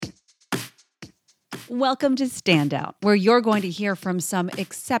Welcome to Standout, where you're going to hear from some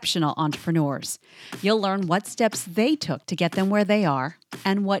exceptional entrepreneurs. You'll learn what steps they took to get them where they are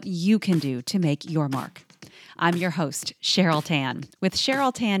and what you can do to make your mark. I'm your host, Cheryl Tan, with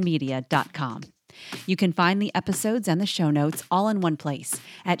CherylTanMedia.com. You can find the episodes and the show notes all in one place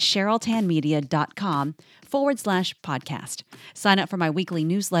at CherylTanMedia.com/podcast. Sign up for my weekly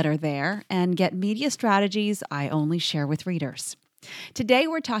newsletter there and get media strategies I only share with readers. Today,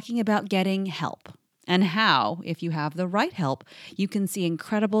 we're talking about getting help and how, if you have the right help, you can see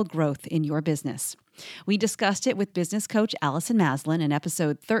incredible growth in your business. We discussed it with business coach Allison Maslin in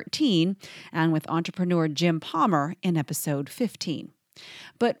episode 13 and with entrepreneur Jim Palmer in episode 15.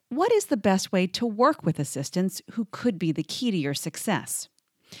 But what is the best way to work with assistants who could be the key to your success?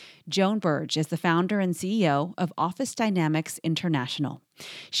 Joan Burge is the founder and CEO of Office Dynamics International.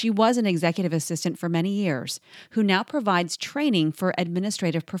 She was an executive assistant for many years, who now provides training for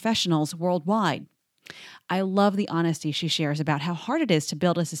administrative professionals worldwide. I love the honesty she shares about how hard it is to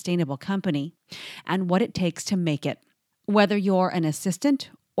build a sustainable company and what it takes to make it. Whether you're an assistant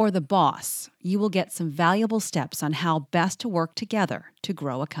or the boss, you will get some valuable steps on how best to work together to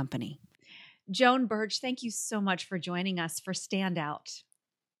grow a company. Joan Burge, thank you so much for joining us for Standout.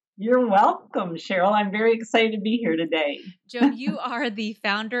 You're welcome, Cheryl. I'm very excited to be here today. Joan, you are the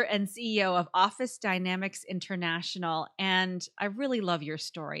founder and CEO of Office Dynamics International, and I really love your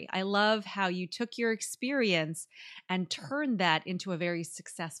story. I love how you took your experience and turned that into a very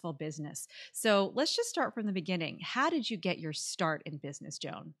successful business. So let's just start from the beginning. How did you get your start in business,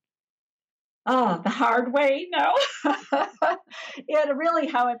 Joan? Oh, the hard way? No. Really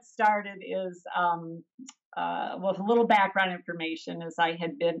how it started is, with a little background information, is I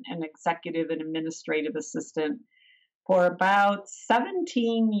had been an executive and administrative assistant for about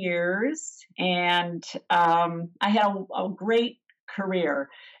 17 years. And I had a great career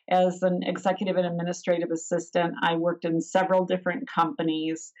as an executive and administrative assistant. I worked in several different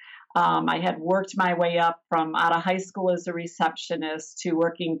companies. I had worked my way up from out of high school as a receptionist to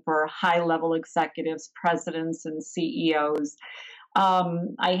working for high-level executives, presidents, and CEOs.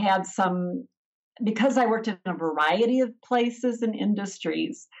 I had because I worked in a variety of places and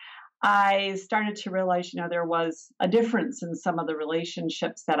industries, I started to realize, there was a difference in some of the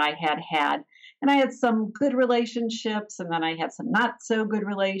relationships that I had had. And I had some good relationships, and then I had some not so good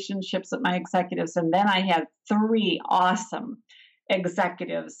relationships with my executives. And then I had 3 awesome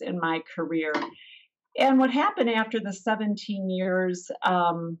executives in my career. And what happened after the 17 years,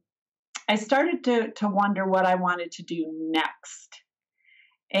 I started to wonder what I wanted to do next.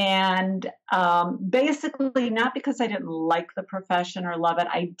 And basically, not because I didn't like the profession or love it,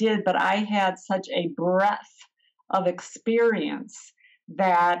 I did, but I had such a breadth of experience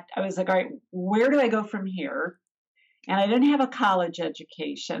that I was like, all right, where do I go from here? And I didn't have a college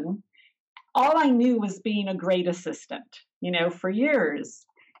education. All I knew was being a great assistant, for years.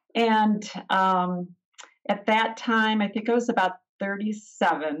 And at that time, I think I was about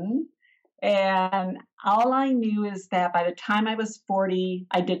 37. And all I knew is that by the time I was 40,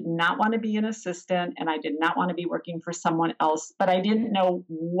 I did not want to be an assistant and I did not want to be working for someone else, but I didn't know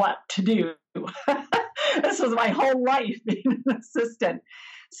what to do. This was my whole life, being an assistant.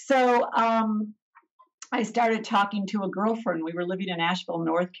 So I started talking to a girlfriend. We were living in Asheville,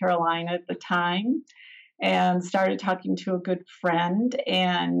 North Carolina at the time, and started talking to a good friend.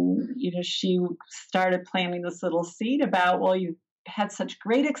 And, she started planting this little seed about, well, you had such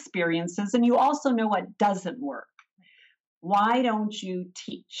great experiences and you also know what doesn't work. Why don't you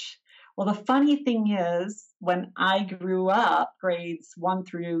teach? Well, the funny thing is, when I grew up, grades 1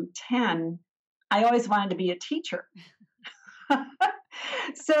 through 10, I always wanted to be a teacher.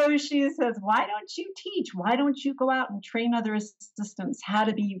 So she says, why don't you teach? Why don't you go out and train other assistants how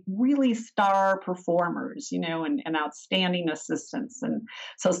to be really star performers, and outstanding assistants? And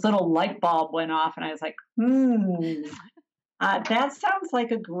so this little light bulb went off and I was like, that sounds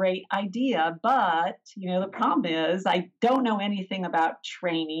like a great idea, but, the problem is I don't know anything about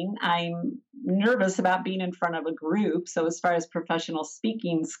training. I'm nervous about being in front of a group. So as far as professional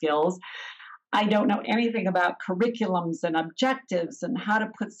speaking skills, I don't know anything about curriculums and objectives and how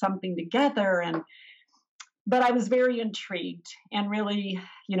to put something together. But I was very intrigued and really,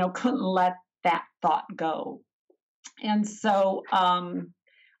 couldn't let that thought go. And so,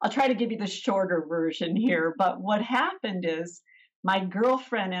 I'll try to give you the shorter version here, but what happened is my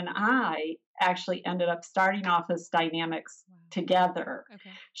girlfriend and I actually ended up starting Office Dynamics together. Okay.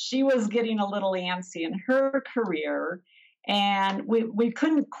 She was getting a little antsy in her career, and we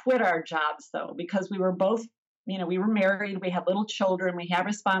couldn't quit our jobs, though, because we were both, we were married, we had little children, we had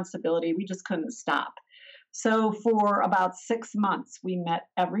responsibility, we just couldn't stop. So for about 6 months, we met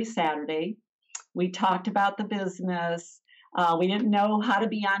every Saturday. We talked about the business. We didn't know how to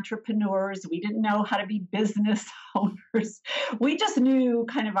be entrepreneurs. We didn't know how to be business owners. We just knew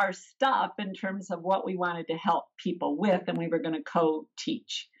kind of our stuff in terms of what we wanted to help people with, and we were going to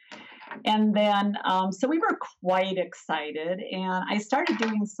co-teach. And then, so we were quite excited, and I started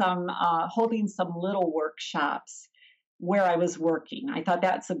doing holding some little workshops where I was working. I thought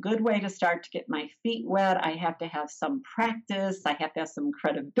that's a good way to start to get my feet wet. I have to have some practice. I have to have some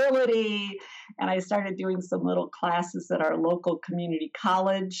credibility. And I started doing some little classes at our local community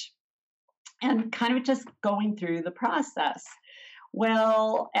college and kind of just going through the process.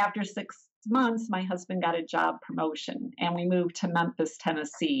 Well, after 6 months, my husband got a job promotion and we moved to Memphis,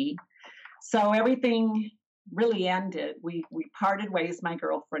 Tennessee. So everything really ended. We parted ways, my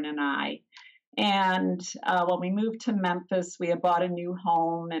girlfriend and I. And when we moved to Memphis, we had bought a new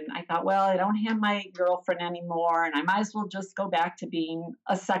home. And I thought, well, I don't have my girlfriend anymore. And I might as well just go back to being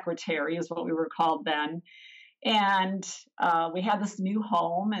a secretary, is what we were called then. And we had this new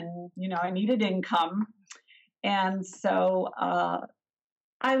home and, I needed income. And so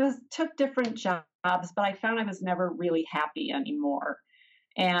I took different jobs, but I found I was never really happy anymore.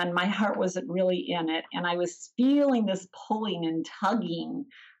 And my heart wasn't really in it. And I was feeling this pulling and tugging,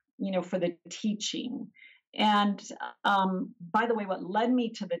 for the teaching. And by the way, what led me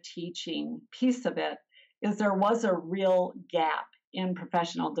to the teaching piece of it is there was a real gap in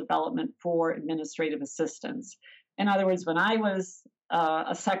professional development for administrative assistants. In other words, when I was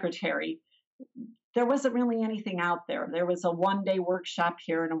a secretary, there wasn't really anything out there. There was a one-day workshop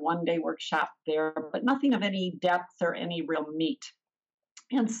here and a one-day workshop there, but nothing of any depth or any real meat.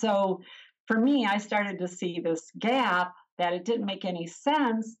 And so for me, I started to see this gap that it didn't make any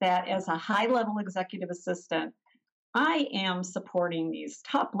sense that as a high-level executive assistant, I am supporting these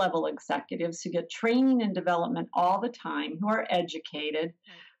top-level executives who get training and development all the time, who are educated,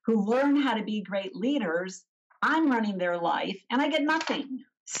 who learn how to be great leaders. I'm running their life, and I get nothing.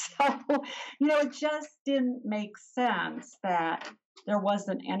 So, it just didn't make sense that there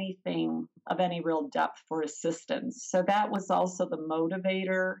wasn't anything of any real depth for assistance. So that was also the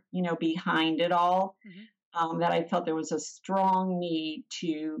motivator, behind it all. Mm-hmm. That I felt there was a strong need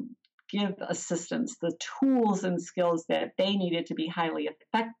to give assistants the tools and skills that they needed to be highly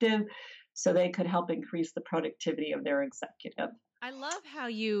effective so they could help increase the productivity of their executive. I love how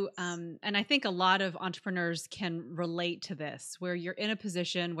you, and I think a lot of entrepreneurs can relate to this, where you're in a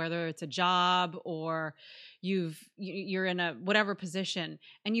position, whether it's a job or you're in a whatever position,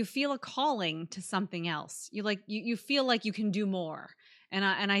 and you feel a calling to something else. You feel like you can do more. And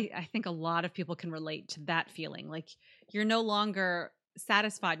I think a lot of people can relate to that feeling. Like you're no longer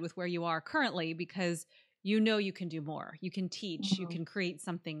satisfied with where you are currently because you can do more. You can teach, you can create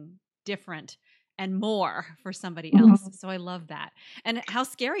something different and more for somebody else. So I love that. And how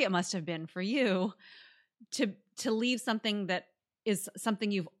scary it must have been for you to leave something that is something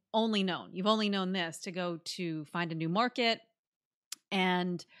you've only known. You've only known this, to go to find a new market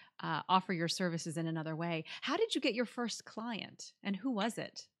and offer your services in another way. How did you get your first client, and who was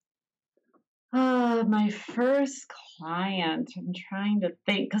it? My first client, I'm trying to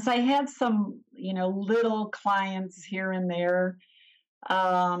think, because I had some, little clients here and there.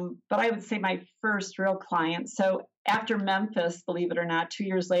 But I would say my first real client. So after Memphis, believe it or not, 2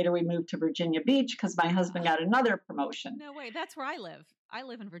 years later, we moved to Virginia Beach because my husband got another promotion. No way. That's where I live. I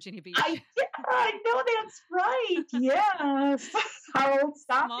live in Virginia Beach. I know that's right. Yes. Our old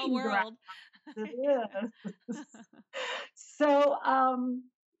stopping Small world. It is. So,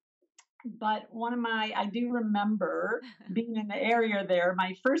 but I do remember being in the area there.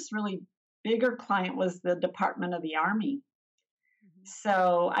 My first really bigger client was the Department of the Army.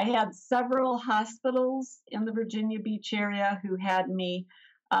 So I had several hospitals in the Virginia Beach area who had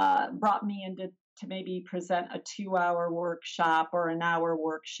brought me in to maybe present a 2-hour workshop or an hour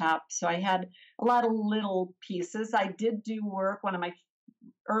workshop. So I had a lot of little pieces. I did do work. One of my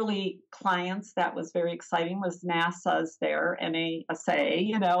early clients that was very exciting was NASA's there,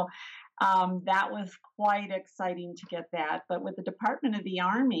 NASA, that was quite exciting to get that. But with the Department of the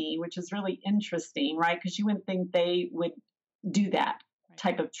Army, which is really interesting, right? Because you wouldn't think they would do that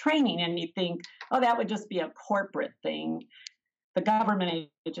type of training, and you think, oh, that would just be a corporate thing. The government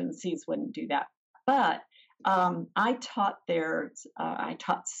agencies wouldn't do that. But I taught I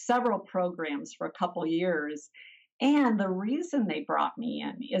taught several programs for a couple years, and the reason they brought me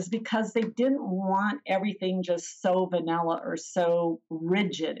in is because they didn't want everything just so vanilla or so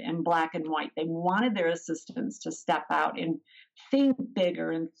rigid and black and white. They wanted their assistants to step out and think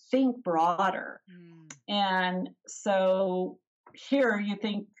bigger and think broader. And so here you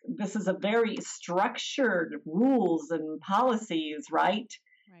think this is a very structured rules and policies, right?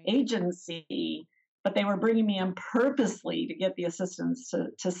 Agency. but they were bringing me in purposely to get the assistants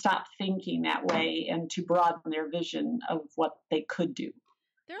to stop thinking that way and to broaden their vision of what they could do.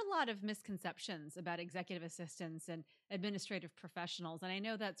 There are a lot of misconceptions about executive assistants and administrative professionals. And I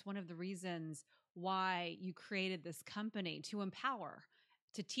know that's one of the reasons why you created this company, to empower,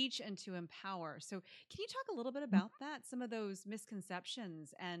 to teach and to empower. So can you talk a little bit about that? Some of those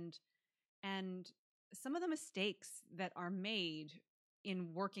misconceptions and some of the mistakes that are made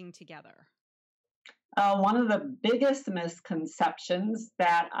in working together. One of the biggest misconceptions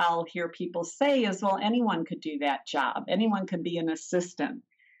that I'll hear people say is, well, anyone could do that job. Anyone could be an assistant.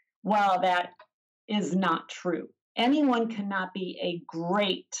 Well, that is not true. Anyone cannot be a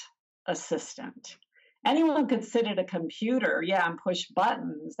great assistant. Anyone could sit at a computer, and push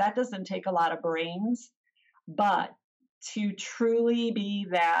buttons. That doesn't take a lot of brains. But to truly be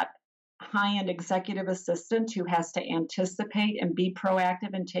that high-end executive assistant who has to anticipate and be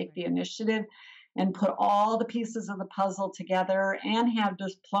proactive and take the initiative and put all the pieces of the puzzle together and have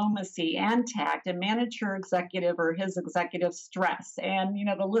diplomacy and tact and manage her executive or his executive stress. And,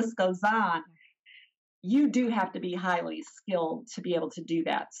 the list goes on. You do have to be highly skilled to be able to do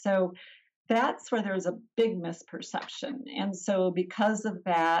that. So that's where there's a big misperception. And so because of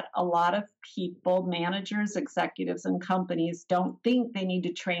that, a lot of people, managers, executives, and companies don't think they need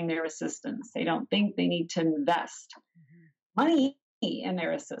to train their assistants. They don't think they need to invest money in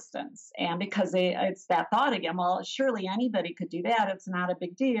their assistants. And because it's that thought again, well, surely anybody could do that. It's not a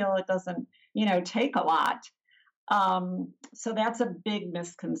big deal. It doesn't, take a lot. So that's a big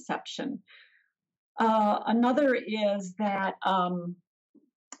misconception. Another is that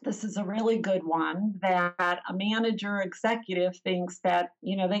this is a really good one, that a manager executive thinks that,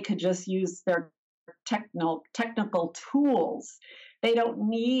 they could just use their technical tools. They don't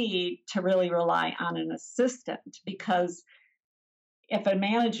need to really rely on an assistant, because if a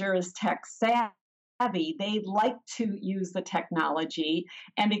manager is tech savvy, they like to use the technology,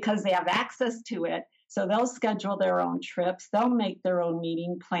 and because they have access to it, so they'll schedule their own trips, they'll make their own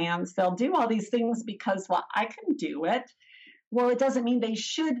meeting plans, they'll do all these things because, well, I can do it. Well, it doesn't mean they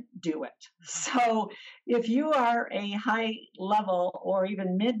should do it. So if you are a high level or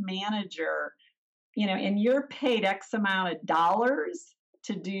even mid-manager, and you're paid X amount of dollars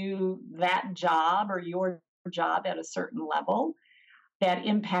to do that job or your job at a certain level that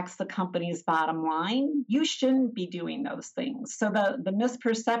impacts the company's bottom line, you shouldn't be doing those things. So the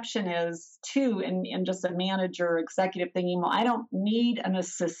misperception is, too, in just a manager or executive thinking, well, I don't need an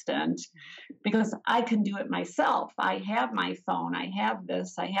assistant because I can do it myself. I have my phone. I have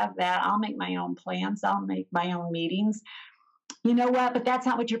this. I have that. I'll make my own plans. I'll make my own meetings. You know what? But that's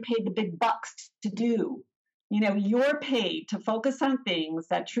not what you're paid the big bucks to do. You're paid to focus on things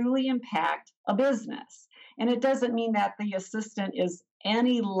that truly impact a business. And it doesn't mean that the assistant is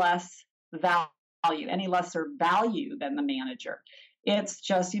any lesser value than the manager. It's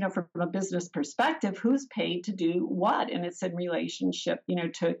just, from a business perspective, who's paid to do what, and it's in relationship,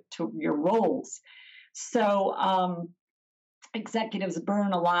 to your roles. So executives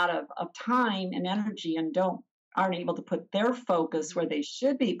burn a lot of time and energy and aren't able to put their focus where they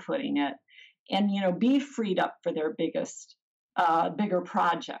should be putting it, and be freed up for their bigger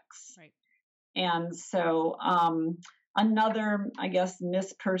projects. Right. And so another, I guess,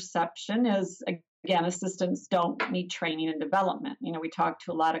 misperception is, again, assistants don't need training and development. We talk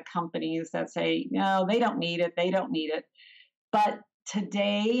to a lot of companies that say, no, they don't need it. They don't need it. But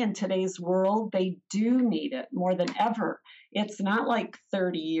today, in today's world, they do need it more than ever. It's not like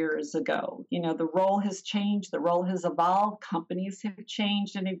 30 years ago. The role has changed. The role has evolved. Companies have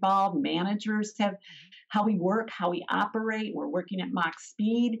changed and evolved. Managers have how we work, how we operate. We're working at Mach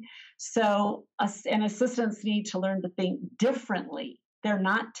speed. So, and assistants need to learn to think differently. They're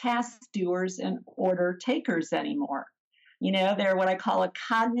not task doers and order takers anymore. They're what I call a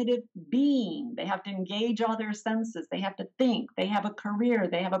cognitive being. They have to engage all their senses. They have to think. They have a career.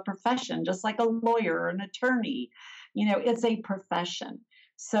 They have a profession, just like a lawyer or an attorney. It's a profession.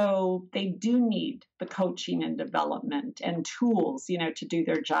 So they do need the coaching and development and tools, to do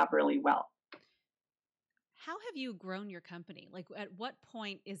their job really well. How have you grown your company? Like, at what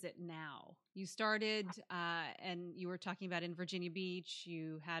point is it now? You started, and you were talking about in Virginia Beach,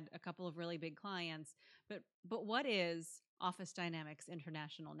 you had a couple of really big clients, but what is Office Dynamics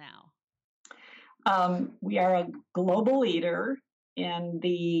International now? We are a global leader in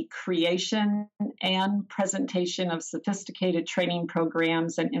the creation and presentation of sophisticated training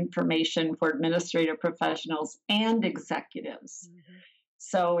programs and information for administrative professionals and executives. Mm-hmm.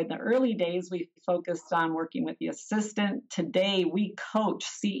 So in the early days, we focused on working with the assistant. Today, we coach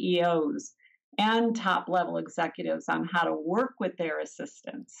CEOs and top level executives on how to work with their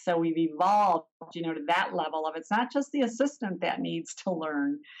assistants. So we've evolved, to that level of it's not just the assistant that needs to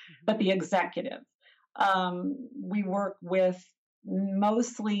learn, but the executive. We work with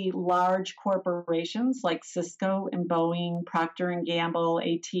mostly large corporations like Cisco and Boeing, Procter and Gamble,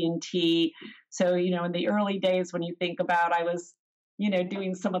 AT&T. So, in the early days when you think about, I was,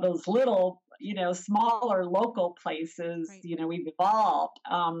 doing some of those little, smaller local places, Right. we've evolved.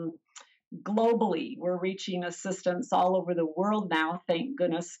 Globally, we're reaching assistants all over the world now, thank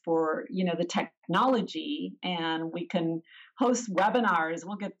goodness for the technology, and we can host webinars.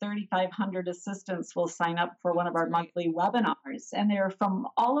 We'll get 3,500 assistants will sign up for one of That's our great. monthly webinars, and they're from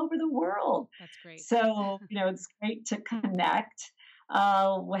all over the world. That's great. So it's great to connect.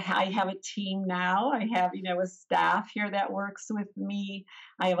 I have a team now. I have a staff here that works with me.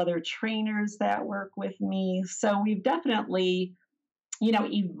 I have other trainers that work with me. So we've definitely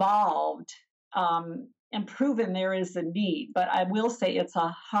evolved, and proven there is a need. But I will say it's a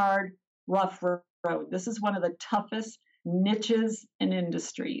hard, rough road. This is one of the toughest niches and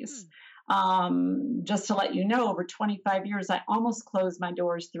industries. Just to let you know, over 25 years, I almost closed my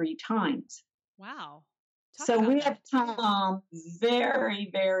doors 3 times. Wow. Talk So about we that. have come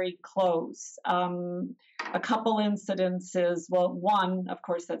very, very close. A couple incidences. Well, one, of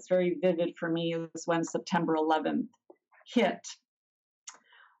course, that's very vivid for me is when September 11th hit.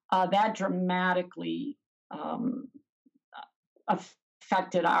 That dramatically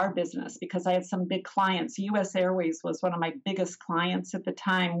affected our business because I had some big clients. U.S. Airways was one of my biggest clients at the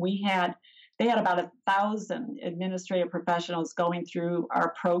time. They had about 1,000 administrative professionals going through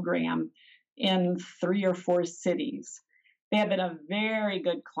our program in 3 or 4 cities. They have been a very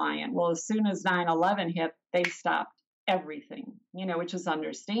good client. Well, as soon as 9/11 hit, they stopped everything, which is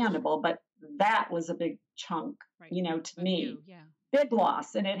understandable, but that was a big chunk, Right. to me. Yeah. Big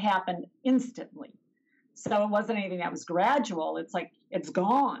loss, and it happened instantly. So it wasn't anything that was gradual. It's like it's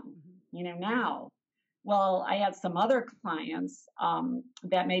gone, now. Well, I had some other clients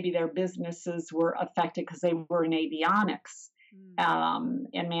that maybe their businesses were affected because they were in avionics,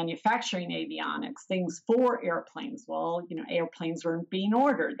 and manufacturing avionics, things for airplanes. Well, airplanes weren't being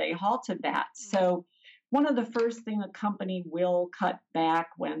ordered. They halted that. So one of the first things a company will cut back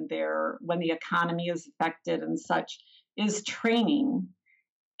when the economy is affected and such is training.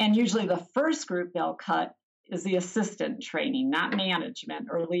 And usually the first group they'll cut is the assistant training, not management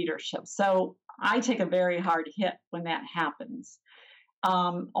or leadership. So I take a very hard hit when that happens.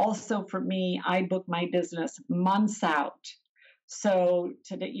 Also for me, I book my business months out. So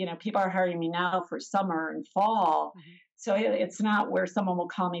people are hiring me now for summer and fall. So it's not where someone will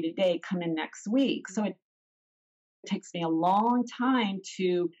call me today, come in next week. So it takes me a long time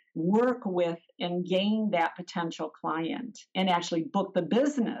to work with and gain that potential client and actually book the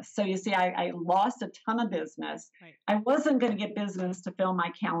business. So you see, I lost a ton of business. Right. I wasn't going to get business to fill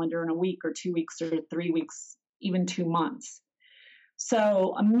my calendar in a week or 2 weeks or 3 weeks, even 2 months.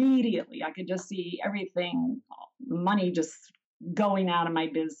 So immediately I could just see everything, money just going out of my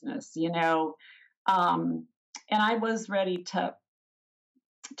business, and I was ready to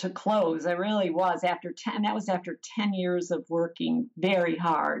close. I really was that was after 10 years of working very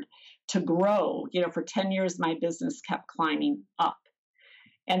hard to grow. For 10 years, my business kept climbing up.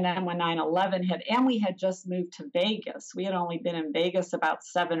 And then when 9/11 hit, and we had just moved to Vegas, we had only been in Vegas about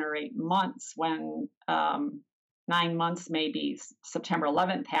 7 or 8 months when 9 months, maybe September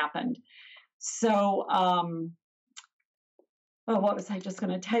 11th happened. So, what was I just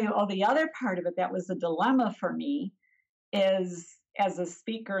going to tell you? Oh, the other part of it that was a dilemma for me is, as a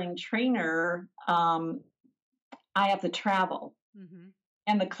speaker and trainer, I have to travel.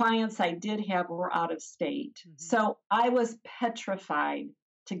 And the clients I did have were out of state. So I was petrified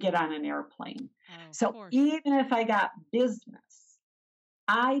to get on an airplane. So even if I got business,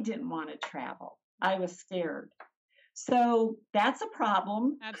 I didn't want to travel. I was scared. So that's a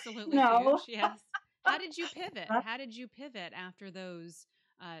problem. Absolutely huge. Yes. How did you pivot? How did you pivot after those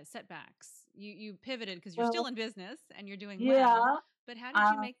setbacks? You pivoted because you're still in business and you're doing well. But how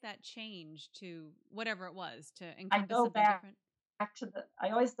did you make that change to whatever it was to encompass something different? I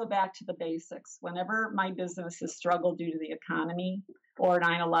always go back to the basics. Whenever my business has struggled due to the economy or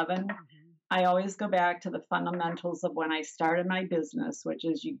 9/11, I always go back to the fundamentals of when I started my business, which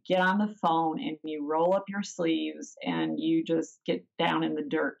is you get on the phone and you roll up your sleeves and you just get down in the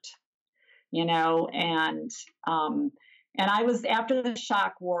dirt, and I was, after the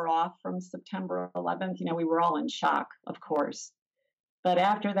shock wore off from September 11th, we were all in shock, of course. But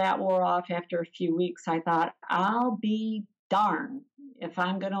after that wore off, after a few weeks, I thought, I'll be darned if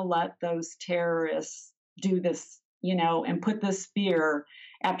I'm going to let those terrorists do this, and put this fear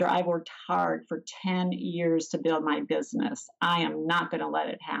after I worked hard for 10 years to build my business. I am not going to let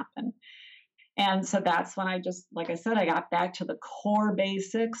it happen. And so that's when I just, like I said, I got back to the core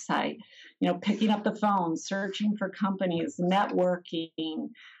basics. Picking up the phone, searching for companies, networking,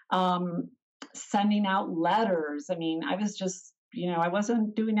 sending out letters. I mean, I was just, I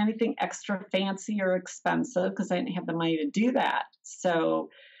wasn't doing anything extra fancy or expensive because I didn't have the money to do that. So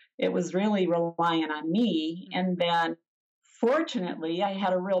it was really relying on me. And then fortunately, I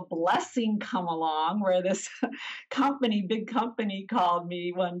had a real blessing come along where this big company called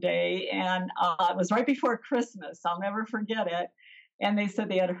me one day, and it was right before Christmas. I'll never forget it. And they said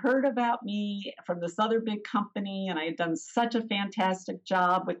they had heard about me from this other big company, and I had done such a fantastic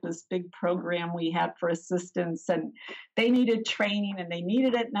job with this big program we had for assistants, and they needed training, and they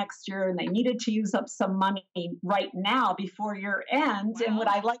needed it next year, and they needed to use up some money right now before year end. Wow. And would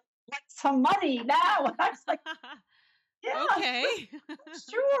I like some money now? I was like, yeah, okay.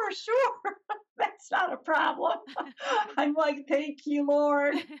 Sure. That's not a problem. I'm like, thank you,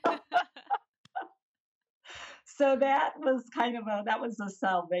 Lord. So that was a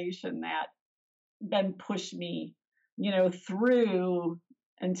salvation that then pushed me, through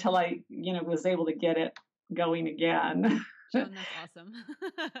until I, was able to get it going again. That's awesome.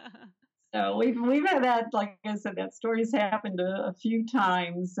 So we've had that, like I said, that story's happened a few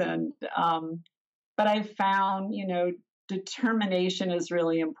times, and but I've found, determination is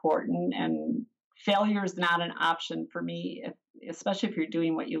really important, and failure is not an option for me, especially if you're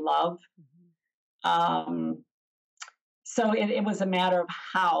doing what you love. Mm-hmm. So it was a matter of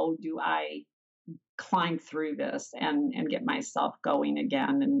how do I climb through this and get myself going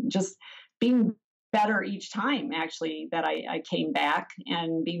again, and just being better each time, actually, that I came back,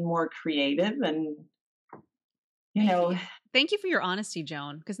 and being more creative and, Thank you for your honesty,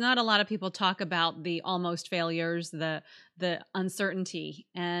 Joan, because not a lot of people talk about the almost failures, the uncertainty.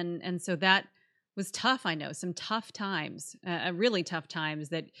 And so that was tough. I know some tough times, really tough times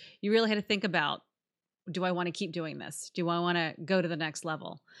that you really had to think about, do I want to keep doing this? Do I want to go to the next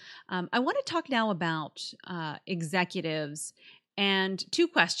level? I want to talk now about executives and two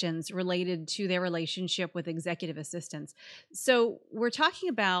questions related to their relationship with executive assistants. So we're talking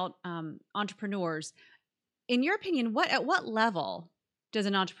about entrepreneurs. In your opinion, at what level does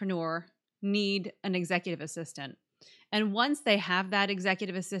an entrepreneur need an executive assistant? And once they have that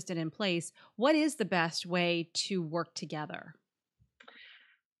executive assistant in place, what is the best way to work together?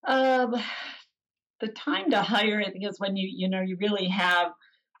 The time to hire, I think, is when you really have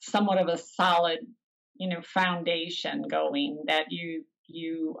somewhat of a solid, foundation going, that you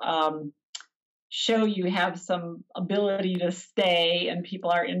show you have some ability to stay and people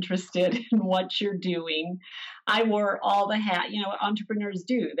are interested in what you're doing. I wore all the hat, entrepreneurs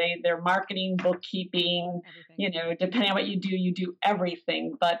do. They're marketing, bookkeeping, everything. Depending on what you do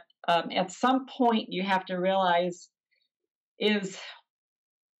everything. But at some point you have to realize is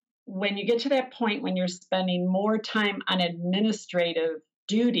when you get to that point when you're spending more time on administrative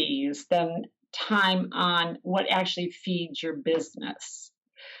duties than time on what actually feeds your business.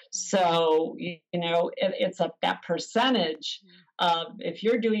 So, it's that percentage of, if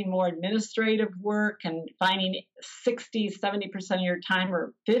you're doing more administrative work and finding 60, 70% of your time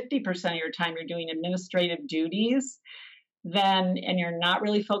or 50% of your time you're doing administrative duties, and you're not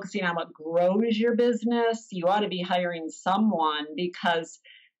really focusing on what grows your business, you ought to be hiring someone, because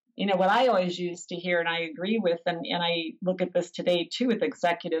what I always used to hear, and I agree with, and I look at this today too with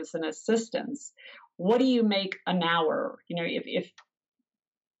executives and assistants, what do you make an hour? If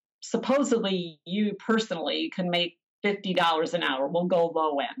supposedly you personally can make $50 an hour, we'll go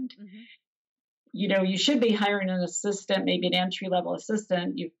low end. Mm-hmm. You should be hiring an assistant, maybe an entry-level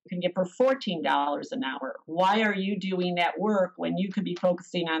assistant you can get for $14 an hour. Why are you doing that work when you could be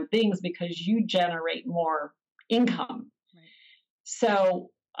focusing on things because you generate more income? Right.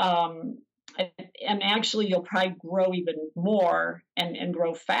 So, and actually you'll probably grow even more and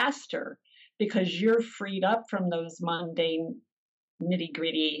grow faster because you're freed up from those mundane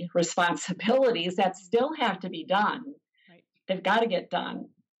nitty-gritty responsibilities that still have to be done. Right. They've got to get done.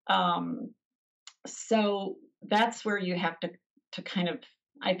 So that's where you have to kind of,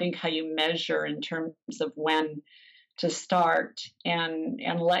 I think, how you measure in terms of when to start and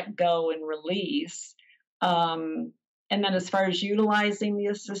let go and release. And then as far as utilizing the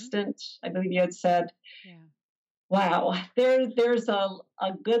assistant, I believe you had said, wow, there's a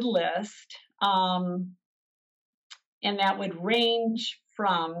good list. And that would range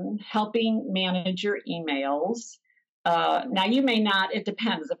from helping manage your emails. Now, you may not, it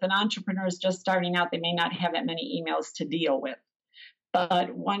depends. If an entrepreneur is just starting out, they may not have that many emails to deal with.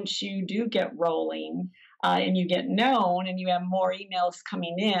 But once you do get rolling, and you get known and you have more emails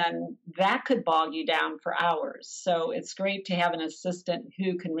coming in, that could bog you down for hours. So it's great to have an assistant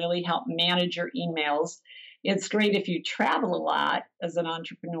who can really help manage your emails. It's great if you travel a lot as an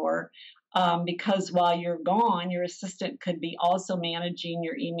entrepreneur, because while you're gone, your assistant could be also managing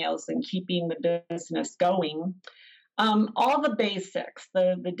your emails and keeping the business going. All the basics,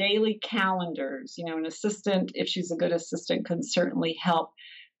 the daily calendars, an assistant, if she's a good assistant, can certainly help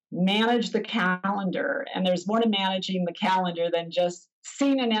manage the calendar. And there's more to managing the calendar than just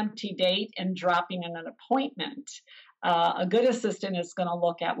seeing an empty date and dropping in an appointment. A good assistant is going to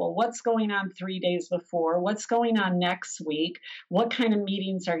look at, well, what's going on 3 days before? What's going on next week? What kind of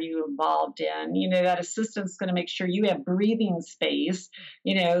meetings are you involved in? That assistant's going to make sure you have breathing space.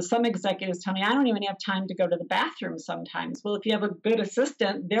 Some executives tell me, I don't even have time to go to the bathroom sometimes. Well, if you have a good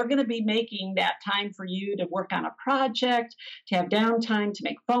assistant, they're going to be making that time for you to work on a project, to have downtime, to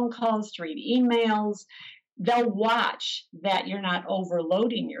make phone calls, to read emails. They'll watch that you're not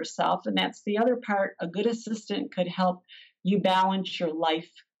overloading yourself. And that's the other part. A good assistant could help you balance your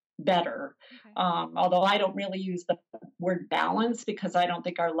life better. Okay. Although I don't really use the word balance, because I don't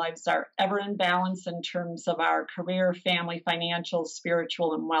think our lives are ever in balance in terms of our career, family, financial,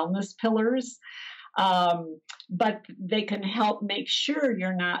 spiritual, and wellness pillars. But they can help make sure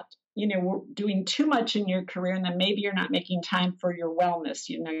you're not doing too much in your career, and then maybe you're not making time for your wellness,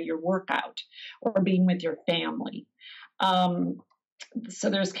 your workout, or being with your family. So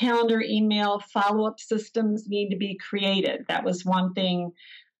there's calendar, email, follow-up systems need to be created. That was one thing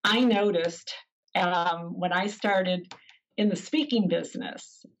I noticed when I started in the speaking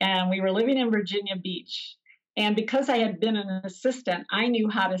business, and we were living in Virginia Beach. And because I had been an assistant, I knew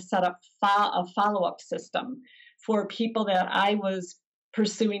how to set up a follow-up system for people that I was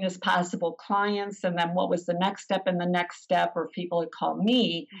pursuing as possible clients, and then what was the next step and the next step, or people would call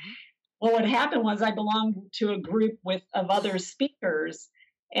me. Mm-hmm. Well, what happened was I belonged to a group of other speakers,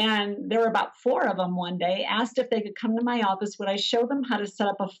 and there were about 4 of them one day, asked if they could come to my office. Would I show them how to set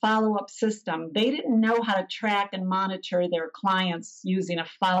up a follow-up system? They didn't know how to track and monitor their clients using a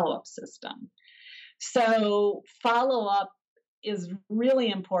follow-up system. So follow-up is really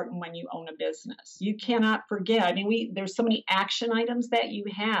important when you own a business. You cannot forget. There's so many action items that you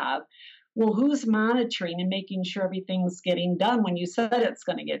have. Well, who's monitoring and making sure everything's getting done when you said it's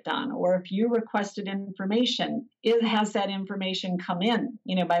going to get done? Or if you requested information, has that information come in,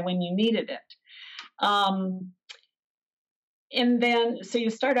 by when you needed it? And then, so you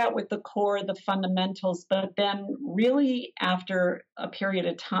start out with the core, the fundamentals, but then really after a period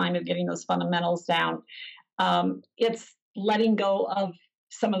of time of getting those fundamentals down, it's letting go of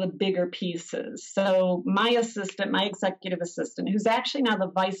some of the bigger pieces. So my executive assistant, who's actually now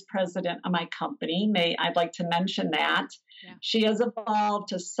the vice president of my company, I'd like to mention that. Yeah. She has evolved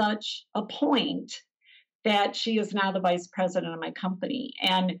to such a point that she is now the vice president of my company.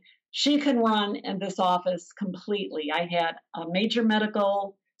 And she can run in this office completely. I had a major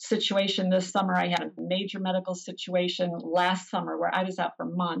medical situation this summer. I had a major medical situation last summer where I was out for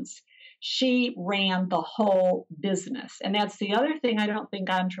months. She ran the whole business. And that's the other thing I don't think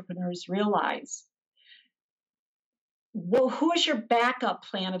entrepreneurs realize. Well, who is your backup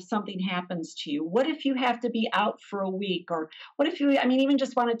plan if something happens to you? What if you have to be out for a week? Or what if you, even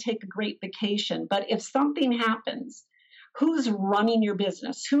just want to take a great vacation? But if something happens, who's running your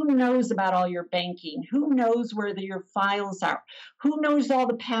business? Who knows about all your banking? Who knows where your files are? Who knows all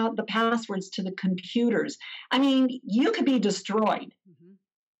the passwords to the computers? You could be destroyed. Mm-hmm.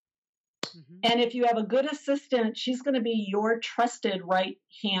 Mm-hmm. And if you have a good assistant, she's going to be your trusted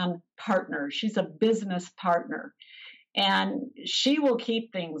right-hand partner. She's a business partner, and she will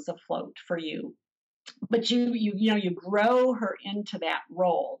keep things afloat for you. But you grow her into that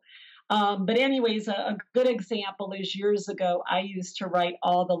role. But anyways, a good example is years ago, I used to write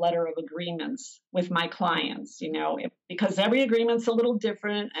all the letter of agreements with my clients, because every agreement's a little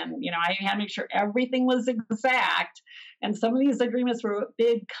different. And, I had to make sure everything was exact. And some of these agreements were with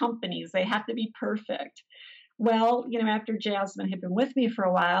big companies. They have to be perfect. Well, after Jasmine had been with me for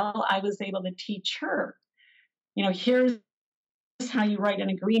a while, I was able to teach her, here's how you write an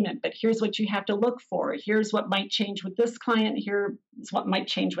agreement, but here's what you have to look for. Here's what might change with this client. Here's what might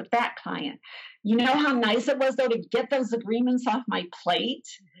change with that client. You know how nice it was, though, to get those agreements off my plate?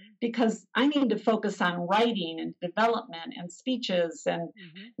 Mm-hmm. Because I need to focus on writing and development and speeches and,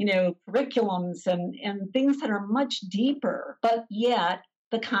 curriculums and things that are much deeper, but yet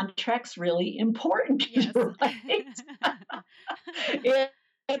the contract's really important, yes. Right?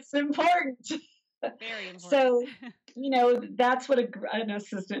 It's important. Very important. So, that's what an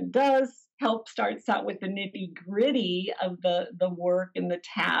assistant does. Help starts out with the nitty gritty of the work and the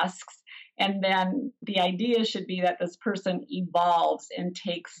tasks. And then the idea should be that this person evolves and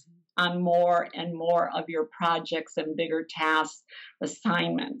takes on more and more of your projects and bigger tasks,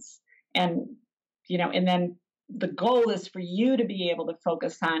 assignments. And, and then the goal is for you to be able to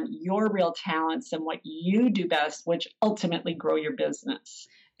focus on your real talents and what you do best, which ultimately grow your business.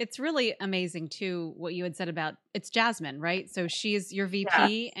 It's really amazing too what you had said about it's Jasmine, right? So she's your Yeah.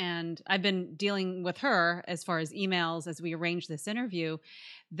 VP, and I've been dealing with her as far as emails as we arrange this interview,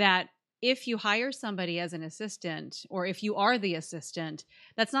 that if you hire somebody as an assistant, or if you are the assistant,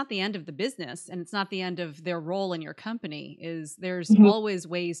 that's not the end of the business, and it's not the end of their role in your company. There's always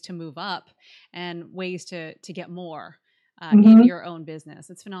ways to move up and ways to get more in your own business.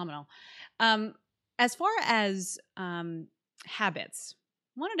 It's phenomenal. As far as habits,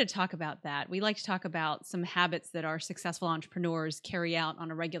 wanted to talk about that. We like to talk about some habits that our successful entrepreneurs carry out on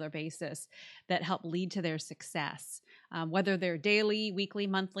a regular basis that help lead to their success, whether they're daily, weekly,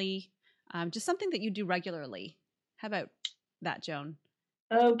 monthly, just something that you do regularly. How about that, Joan?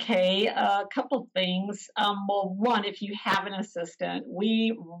 Okay, a couple things. Well, one, if you have an assistant,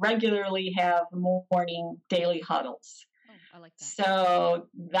 we regularly have morning daily huddles. Oh, I like that. So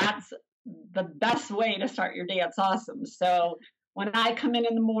that's the best way to start your day. It's awesome. So when I come in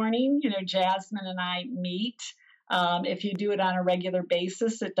the morning, Jasmine and I meet. If you do it on a regular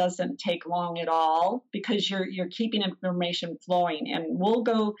basis, it doesn't take long at all because you're keeping information flowing, and we'll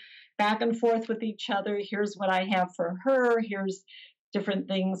go back and forth with each other. Here's what I have for her. Here's different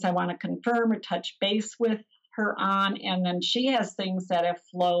things I want to confirm or touch base with her on, and then she has things that have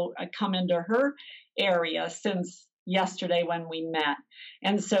come into her area since yesterday when we met,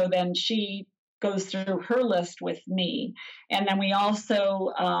 and so then she goes through her list with me. And then we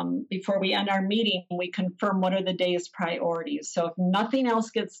also, before we end our meeting, we confirm what are the day's priorities. So if nothing else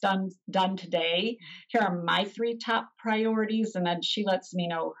gets done today, here are my 3 top priorities. And then she lets me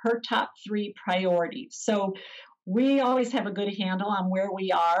know her top 3 priorities. So we always have a good handle on where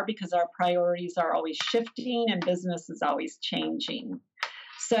we are because our priorities are always shifting and business is always changing.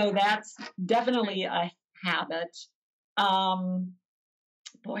 So that's definitely a habit.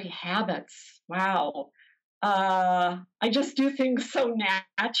 Boy, habits. Wow. I just do things so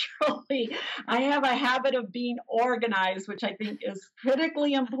naturally. I have a habit of being organized, which I think is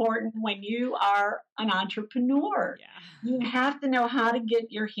critically important when you are an entrepreneur. Yeah. You have to know how to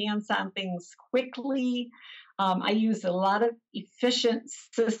get your hands on things quickly. I use a lot of efficient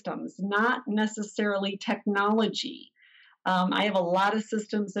systems, not necessarily technology. I have a lot of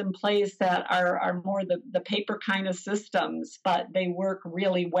systems in place that are more the paper kind of systems, but they work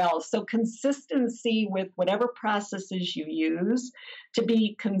really well. So consistency with whatever processes you use to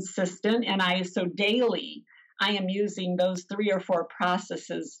be consistent. And so daily, I am using those 3 or 4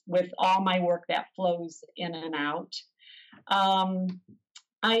 processes with all my work that flows in and out.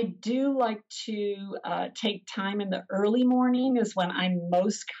 I do like to take time in the early morning is when I'm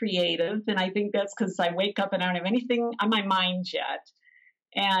most creative. And I think that's because I wake up and I don't have anything on my mind yet.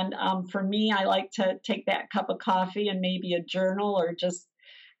 And for me, I like to take that cup of coffee and maybe a journal or just,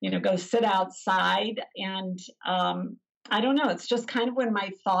 go sit outside. And I don't know, it's just kind of when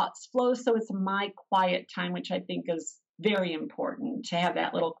my thoughts flow. So it's my quiet time, which I think is very important to have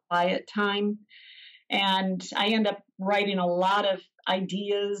that little quiet time. And I end up writing a lot of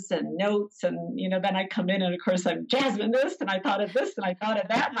ideas and notes. And, then I come in and of course I'm Jasmine this and I thought of this and I thought of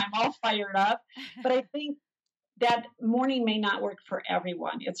that and I'm all fired up. But I think that morning may not work for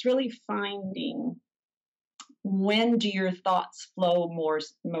everyone. It's really finding when do your thoughts flow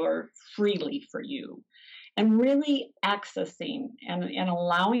more freely for you and really accessing and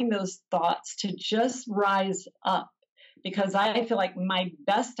allowing those thoughts to just rise up. Because I feel like my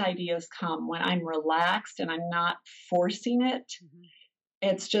best ideas come when I'm relaxed and I'm not forcing it. Mm-hmm.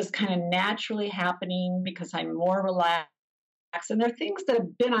 It's just kind of naturally happening because I'm more relaxed. And there are things that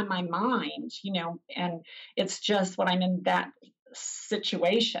have been on my mind, and it's just when I'm in that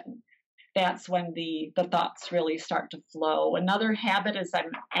situation, that's when the thoughts really start to flow. Another habit is I'm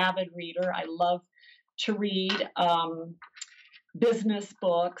an avid reader. I love to read business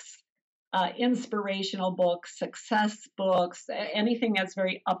books. Inspirational books, success books, anything that's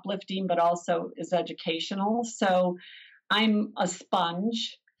very uplifting, but also is educational. So I'm a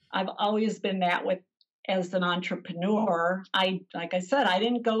sponge. I've always been that as an entrepreneur. Like I said, I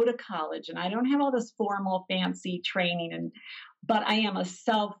didn't go to college and I don't have all this formal fancy training, but I am a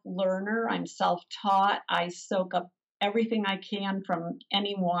self-learner. I'm self-taught. I soak up everything I can from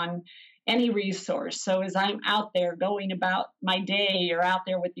anyone. any resource. So as I'm out there going about my day or out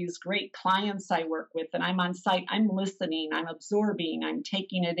there with these great clients I work with and I'm on site, I'm listening, I'm absorbing, I'm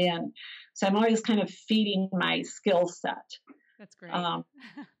taking it in. So I'm always kind of feeding my skill set. That's great.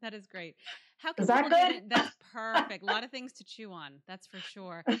 That is great. How can is that good? That's perfect. A lot of things to chew on. That's for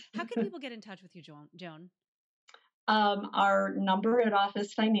sure. How can people get in touch with you, Joan? Our number at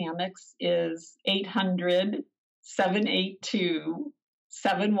Office Dynamics is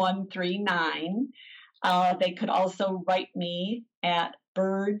 800-782-7139. They could also write me at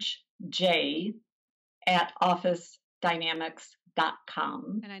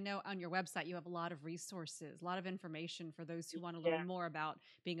burgej@officedynamics.com. And I know on your website you have a lot of resources, a lot of information for those who want to learn more about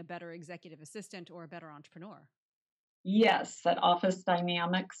being a better executive assistant or a better entrepreneur. Yes, at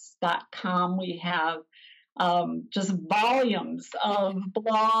officedynamics.com we have just volumes of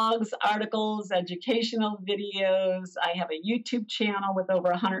blogs, articles, educational videos. I have a YouTube channel with over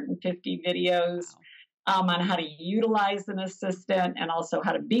 150 videos on how to utilize an assistant and also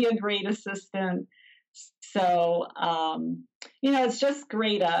how to be a great assistant. So, it's just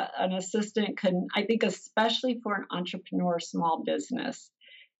great. An assistant can, I think, especially for an entrepreneur small business,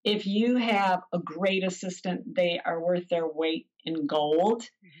 if you have a great assistant, they are worth their weight in gold.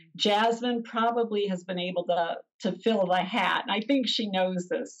 Mm-hmm. Jasmine probably has been able to fill the hat, and I think she knows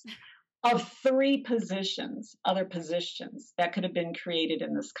this, of 3 other positions that could have been created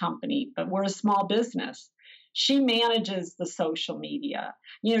in this company, but we're a small business. She manages the social media.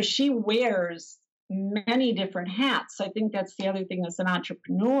 She wears many different hats. So I think that's the other thing as an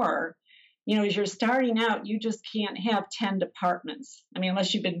entrepreneur. As you're starting out, you just can't have 10 departments. I mean,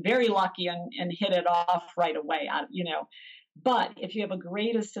 unless you've been very lucky and hit it off right away, But if you have a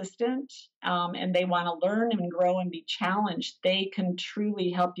great assistant and they want to learn and grow and be challenged, they can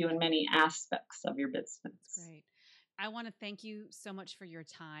truly help you in many aspects of your business. That's great. I want to thank you so much for your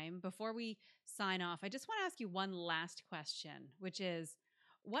time. Before we sign off, I just want to ask you one last question, which is,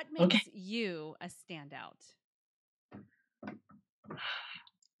 what makes you a standout?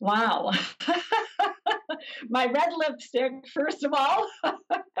 Wow. My red lipstick, first of all.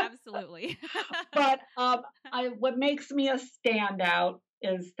 Absolutely. But what makes me a standout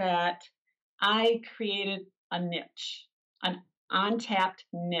is that I created a niche, an untapped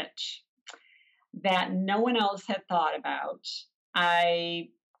niche that no one else had thought about. I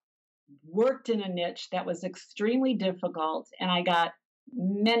worked in a niche that was extremely difficult, and I got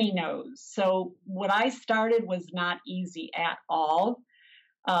many no's. So what I started was not easy at all.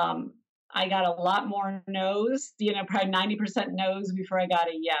 I got a lot more no's, probably 90% no's before I got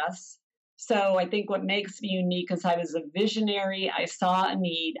a yes. So I think what makes me unique is I was a visionary. I saw a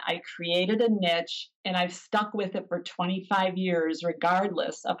need. I created a niche, and I've stuck with it for 25 years,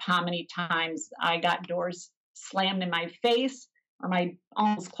 regardless of how many times I got doors slammed in my face or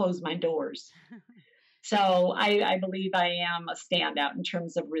almost closed my doors. So I believe I am a standout in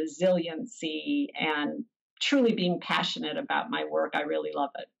terms of resiliency and truly being passionate about my work. I really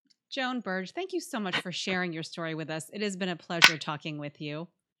love it. Joan Burge, thank you so much for sharing your story with us. It has been a pleasure talking with you.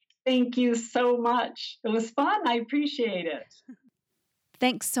 Thank you so much. It was fun. I appreciate it.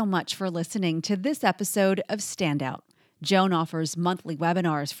 Thanks so much for listening to this episode of Standout. Joan offers monthly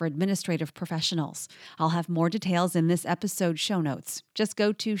webinars for administrative professionals. I'll have more details in this episode's show notes. Just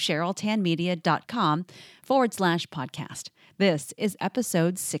go to CherylTanMedia.com/podcast. This is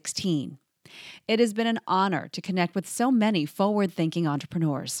episode 16. It has been an honor to connect with so many forward-thinking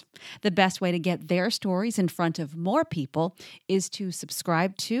entrepreneurs. The best way to get their stories in front of more people is to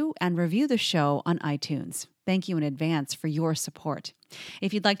subscribe to and review the show on iTunes. Thank you in advance for your support.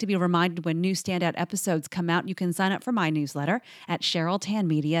 If you'd like to be reminded when new Standout episodes come out, you can sign up for my newsletter at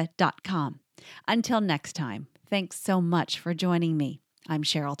CherylTanMedia.com. Until next time, thanks so much for joining me. I'm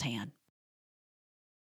Cheryl Tan.